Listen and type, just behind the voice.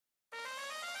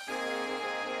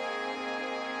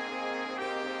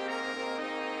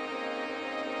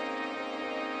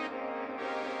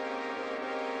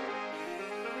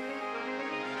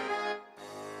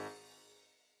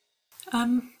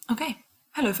Okay.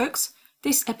 Hello, folks.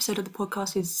 This episode of the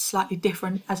podcast is slightly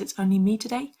different as it's only me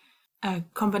today. A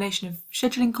combination of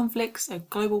scheduling conflicts, a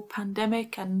global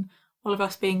pandemic, and all of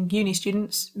us being uni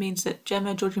students means that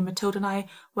Gemma, Georgie, Matilda, and I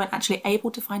weren't actually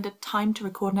able to find a time to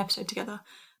record an episode together.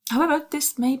 However,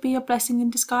 this may be a blessing in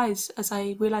disguise, as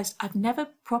I realised I've never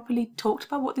properly talked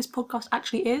about what this podcast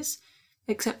actually is,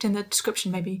 except in the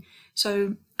description, maybe.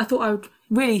 So I thought I would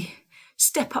really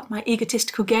step up my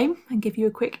egotistical game and give you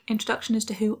a quick introduction as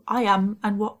to who I am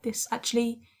and what this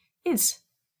actually is.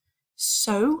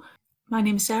 So, my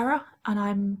name is Sarah, and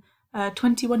I'm a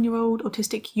 21-year-old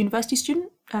autistic university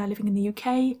student living in the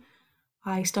UK.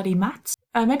 I study maths.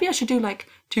 Maybe I should do like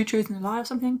two truths and a lie or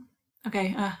something.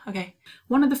 Okay.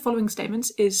 One of the following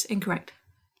statements is incorrect.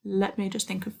 Let me just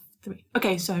think of three.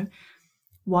 Okay, so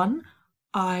 1,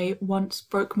 I once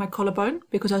broke my collarbone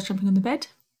because I was jumping on the bed.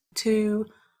 2,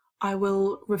 I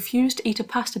will refuse to eat a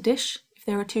pasta dish if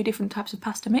there are 2 different types of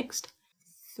pasta mixed.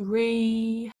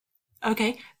 3,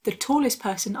 okay, the tallest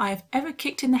person I have ever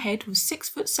kicked in the head was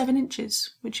 6'7",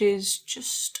 which is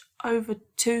just over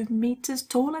 2 meters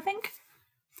tall, I think.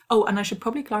 Oh, and I should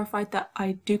probably clarify that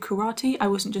I do karate. I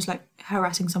wasn't just like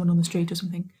harassing someone on the street or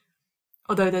something.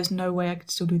 Although there's no way I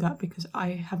could still do that because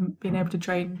I haven't been able to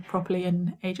train properly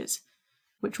in ages.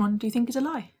 Which one do you think is a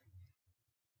lie?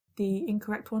 The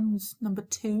incorrect one was number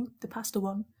 2, the pasta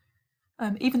one.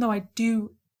 Even though I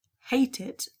do hate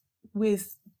it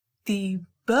with the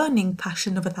burning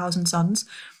passion of 1,000 suns,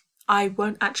 I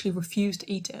won't actually refuse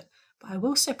to eat it, but I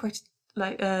will separate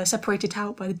it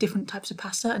out by the different types of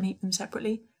pasta and eat them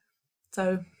separately.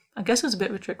 So I guess it was a bit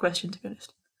of a trick question, to be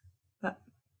honest. But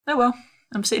oh well,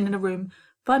 I'm sitting in a room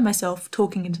by myself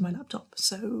talking into my laptop,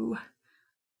 so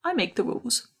I make the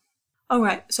rules.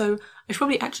 Alright, so I should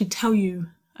probably actually tell you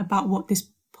about what this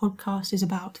podcast is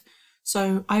about.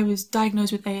 So I was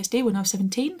diagnosed with ASD when I was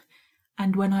 17,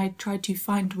 and when I tried to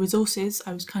find resources,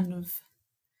 I was kind of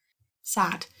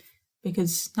sad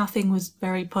because nothing was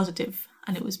very positive,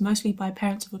 and it was mostly by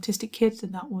parents of autistic kids,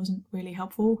 and that wasn't really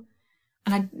helpful.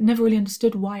 And I never really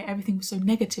understood why everything was so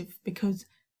negative, because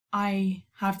I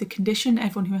have the condition.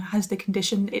 Everyone who has the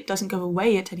condition, it doesn't go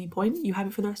away at any point. You have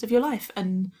it for the rest of your life,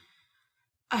 and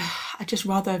I just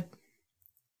rather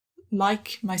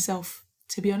like myself,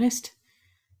 to be honest.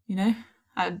 You know,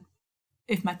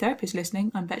 if my therapist's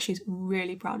listening, I bet she's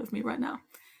really proud of me right now.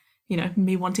 You know,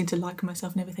 me wanting to like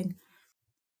myself and everything.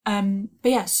 But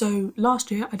yeah, so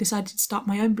last year I decided to start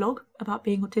my own blog about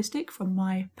being autistic from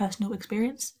my personal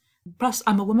experience. Plus,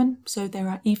 I'm a woman, so there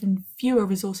are even fewer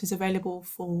resources available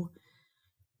for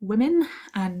women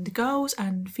and girls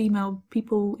and female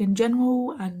people in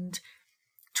general and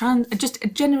just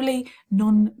generally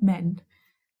non-men.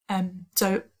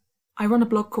 So I run a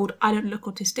blog called I Don't Look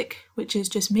Autistic, which is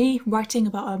just me writing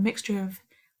about a mixture of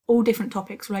all different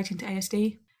topics relating to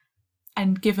ASD.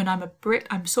 And given I'm a Brit,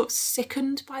 I'm sort of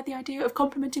sickened by the idea of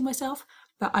complimenting myself,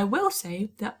 but I will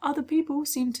say that other people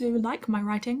seem to like my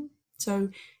writing. So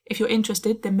if you're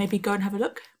interested, then maybe go and have a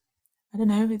look. I don't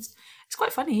know, it's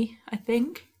quite funny, I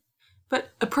think,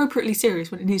 but appropriately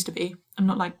serious when it needs to be. I'm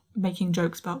not like making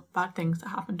jokes about bad things that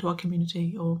happen to our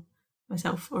community or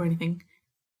myself or anything.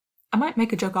 I might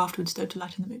make a joke afterwards though to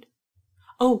lighten the mood.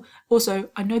 Oh, also,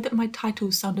 I know that my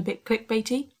titles sound a bit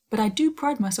clickbaity, but I do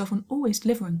pride myself on always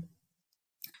delivering.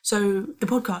 So the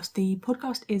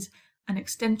podcast is an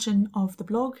extension of the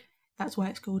blog. That's why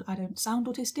it's called I Don't Sound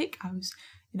Autistic. I was,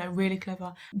 really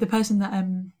clever. The person that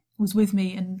was with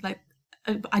me and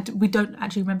we don't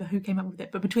actually remember who came up with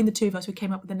it, but between the two of us, we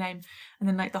came up with the name. And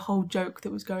then the whole joke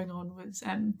that was going on was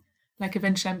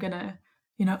eventually I'm gonna,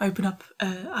 open up.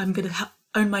 I'm gonna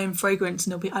own my own fragrance,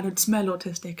 and it'll be I don't smell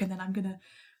autistic, and then I'm gonna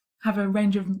have a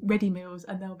range of ready meals,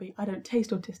 and there'll be I don't taste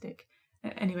autistic.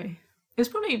 Anyway, it was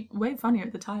probably way funnier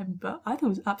at the time, but I thought it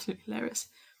was absolutely hilarious.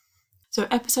 So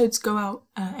episodes go out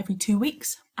every 2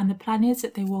 weeks, and the plan is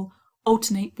that they will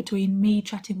alternate between me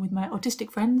chatting with my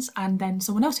autistic friends and then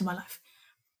someone else in my life.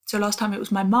 So last time it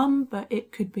was my mum, but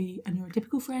it could be a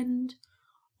neurotypical friend,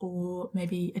 or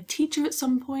maybe a teacher at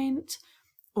some point,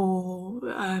 or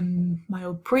my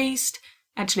old priest.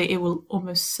 Actually, it will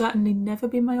almost certainly never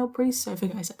be my old priest, so I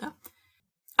figure I said that.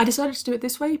 I decided to do it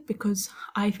this way because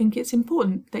I think it's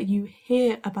important that you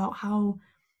hear about how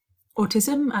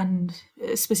autism, and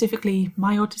specifically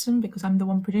my autism, because I'm the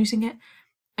one producing it,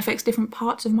 affects different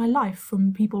parts of my life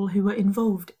from people who are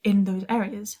involved in those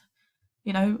areas.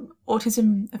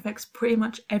 Autism affects pretty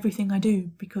much everything I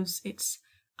do because it's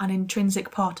an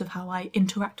intrinsic part of how I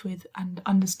interact with and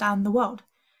understand the world.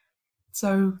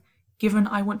 So, given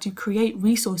I want to create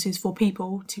resources for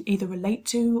people to either relate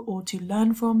to or to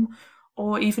learn from,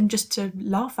 or even just to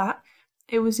laugh at,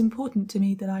 it was important to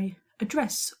me that I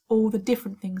address all the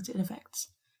different things it affects.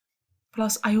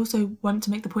 Plus, I also want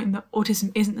to make the point that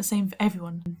autism isn't the same for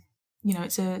everyone. You know,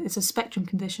 it's a spectrum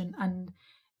condition, and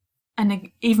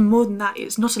even more than that,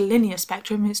 it's not a linear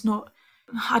spectrum. It's not.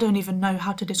 I don't even know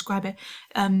how to describe it.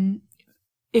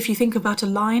 If you think about a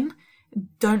line,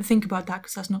 don't think about that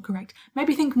because that's not correct.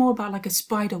 Maybe think more about like a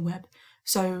spider web.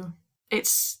 So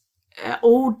it's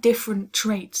all different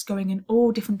traits going in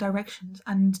all different directions,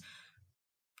 and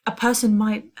a person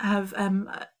might have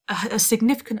a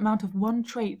significant amount of one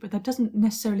trait, but that doesn't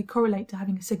necessarily correlate to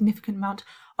having a significant amount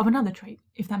of another trait,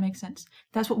 if that makes sense.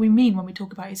 That's what we mean when we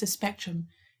talk about it's a spectrum.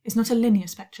 It's not a linear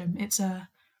spectrum. It's a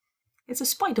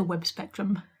spider web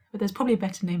spectrum, but there's probably a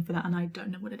better name for that, and I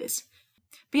don't know what it is.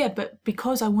 But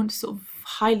because I want to sort of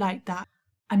highlight that,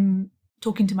 I'm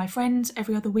talking to my friends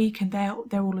every other week, and they're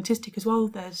all autistic as well.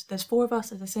 There's 4 of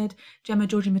us, as I said, Gemma,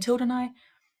 Georgie, Matilda, and I.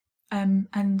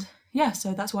 And yeah,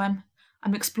 so that's why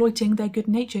I'm exploiting their good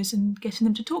natures and getting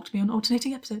them to talk to me on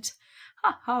alternating episodes.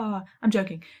 Ha ha! I'm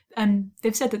joking.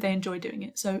 They've said that they enjoy doing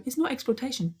it, so it's not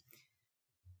exploitation.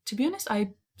 To be honest,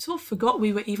 I sort of forgot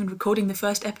we were even recording the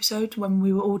first episode when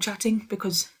we were all chatting,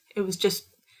 because it was just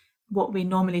what we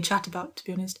normally chat about, to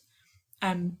be honest.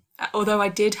 Although I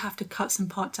did have to cut some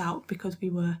parts out because we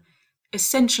were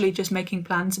essentially just making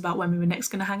plans about when we were next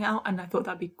going to hang out, and I thought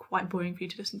that'd be quite boring for you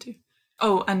to listen to.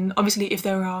 Oh, and obviously if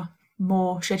there are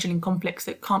more scheduling conflicts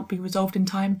that can't be resolved in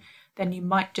time, then you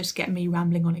might just get me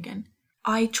rambling on again.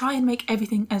 I try and make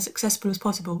everything as accessible as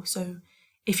possible, so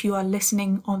if you are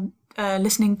listening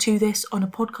to this on a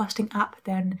podcasting app,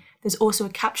 then there's also a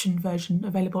captioned version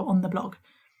available on the blog.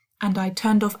 And I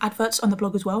turned off adverts on the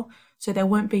blog as well, so there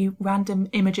won't be random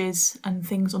images and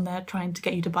things on there trying to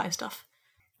get you to buy stuff.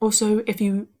 Also, if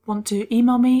you want to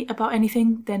email me about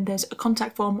anything, then there's a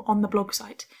contact form on the blog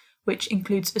site, which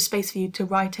includes a space for you to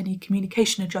write any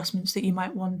communication adjustments that you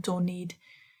might want or need.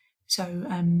 So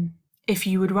if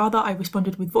you would rather I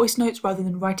responded with voice notes rather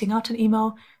than writing out an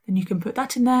email, then you can put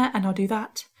that in there and I'll do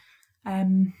that.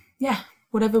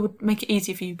 Whatever would make it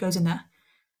easy for you goes in there.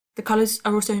 The colours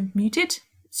are also muted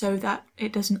so that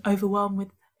it doesn't overwhelm with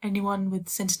anyone with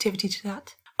sensitivity to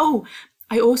that. Oh,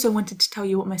 I also wanted to tell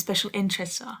you what my special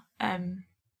interests are.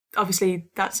 Obviously,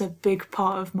 that's a big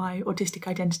part of my autistic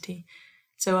identity.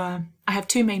 So I have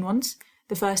 2 main ones.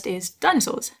 The first is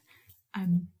dinosaurs.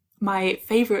 My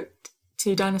favourite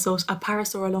 2 dinosaurs are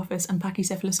Parasaurolophus and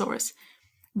Pachycephalosaurus,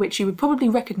 which you would probably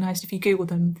recognise if you Google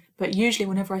them, but usually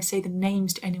whenever I say the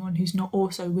names to anyone who's not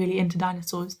also really into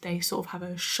dinosaurs, they sort of have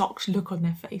a shocked look on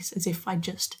their face, as if I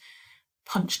just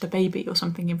punched a baby or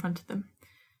something in front of them.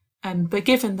 But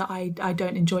given that I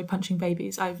don't enjoy punching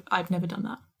babies, I've never done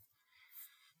that.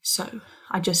 So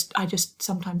I just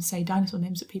sometimes say dinosaur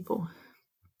names at people.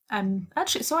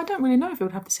 Actually, so I don't really know if it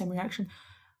would have the same reaction.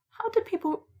 I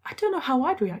don't know how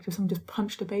I'd react if someone just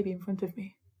punched a baby in front of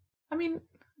me. I mean,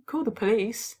 call the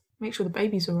police, make sure the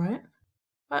baby's alright.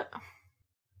 But,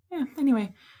 yeah,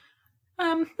 anyway.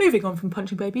 Moving on from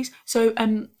punching babies. So,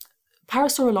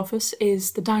 Parasaurolophus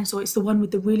is the dinosaur, it's the one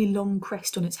with the really long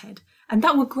crest on its head. And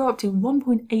that would grow up to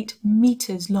 1.8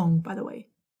 metres long, by the way.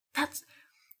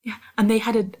 Yeah, and they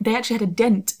actually had a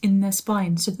dent in their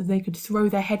spine so that they could throw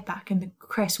their head back and the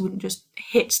crest wouldn't just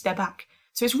hit their back.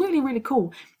 So it's really, really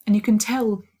cool. And you can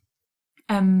tell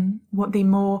what the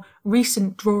more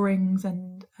recent drawings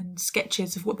and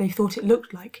sketches of what they thought it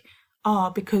looked like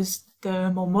are, because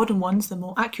the more modern ones, the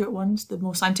more accurate ones, the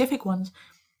more scientific ones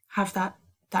have that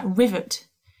rivet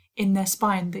in their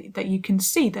spine that you can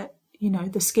see that,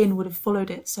 the skin would have followed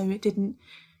it, so they didn't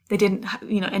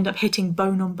end up hitting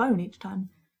bone on bone each time.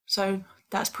 So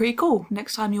that's pretty cool.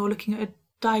 Next time you're looking at a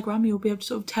diagram, you'll be able to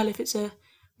sort of tell if it's a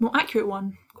more accurate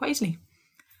one quite easily.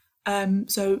 And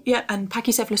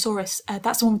Pachycephalosaurus,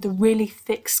 that's the one with the really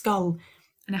thick skull,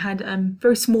 and it had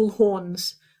very small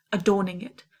horns adorning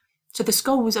it. So the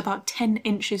skull was about 10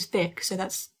 inches thick, so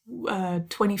that's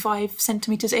 25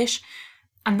 centimetres-ish,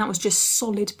 and that was just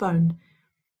solid bone.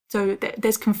 So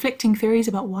there's conflicting theories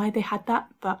about why they had that,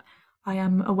 but I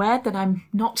am aware that I'm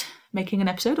not making an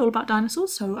episode all about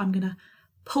dinosaurs, so I'm going to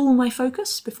pull my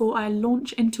focus before I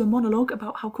launch into a monologue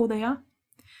about how cool they are.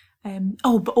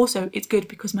 But also it's good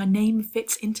because my name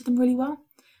fits into them really well.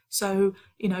 So,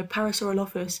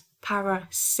 Parasaurolophus,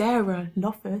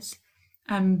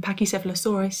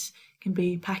 Pachycephalosaurus can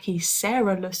be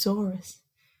Pachyceralosaurus.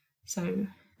 So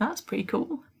that's pretty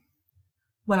cool.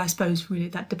 Well, I suppose really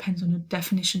that depends on the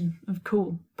definition of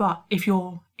cool. But if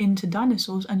you're into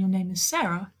dinosaurs and your name is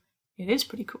Sarah, it is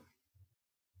pretty cool.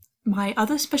 My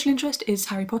other special interest is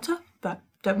Harry Potter, but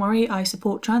don't worry, I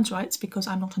support trans rights because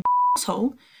I'm not an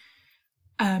asshole.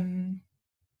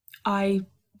 I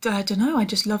don't know, I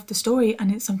just love the story,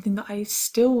 and it's something that I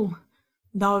still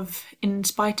love in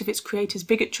spite of its creator's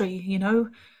bigotry, you know?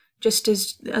 Just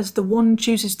as the wand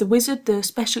chooses the wizard, the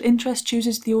special interest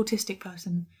chooses the autistic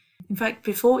person. In fact,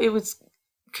 before it was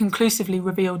conclusively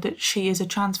revealed that she is a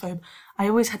transphobe, I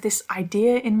always had this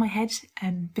idea in my head,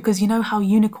 because you know how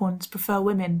unicorns prefer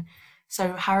women,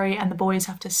 so Harry and the boys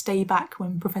have to stay back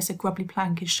when Professor Grubbly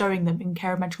Plank is showing them in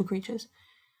Care of Magical Creatures.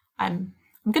 I'm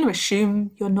going to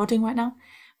assume you're nodding right now,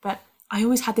 but I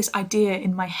always had this idea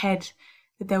in my head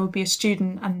that there would be a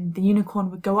student and the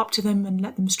unicorn would go up to them and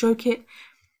let them stroke it,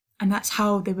 and that's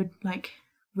how they would like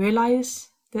realize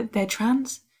that they're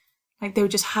trans. Like they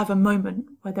would just have a moment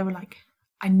where they were like,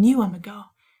 I knew I'm a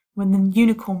girl, when the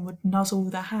unicorn would nuzzle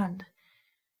their hand.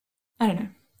 I don't know.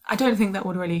 I don't think that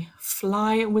would really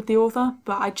fly with the author,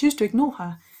 but I choose to ignore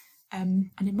her.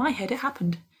 And in my head, it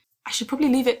happened. I should probably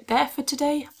leave it there for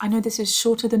today. I know this is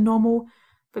shorter than normal,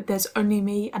 but there's only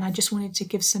me, and I just wanted to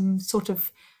give some sort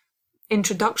of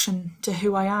introduction to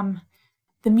who I am.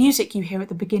 The music you hear at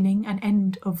the beginning and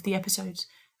end of the episodes,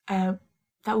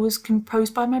 that was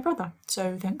composed by my brother,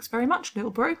 so thanks very much,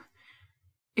 little bro.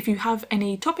 If you have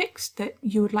any topics that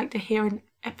you would like to hear an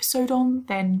episode on,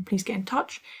 then please get in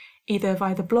touch, either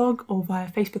via the blog or via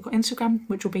Facebook or Instagram,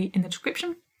 which will be in the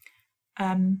description.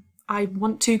 I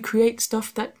want to create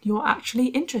stuff that you're actually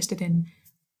interested in,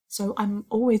 so I'm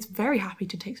always very happy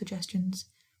to take suggestions.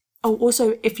 Oh,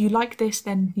 also, if you like this,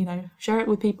 then, you know, share it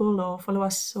with people or follow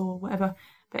us or whatever.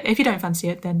 But if you don't fancy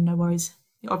it, then no worries.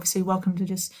 You're obviously welcome to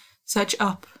just search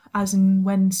up as and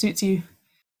when suits you.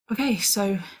 Okay,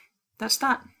 so that's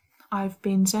that. I've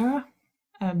been Sarah,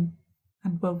 and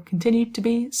will continue to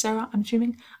be Sarah, I'm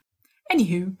assuming.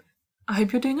 Anywho, I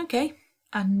hope you're doing okay,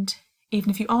 and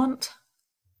even if you aren't,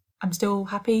 I'm still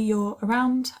happy you're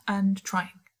around and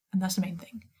trying, and that's the main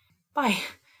thing. Bye.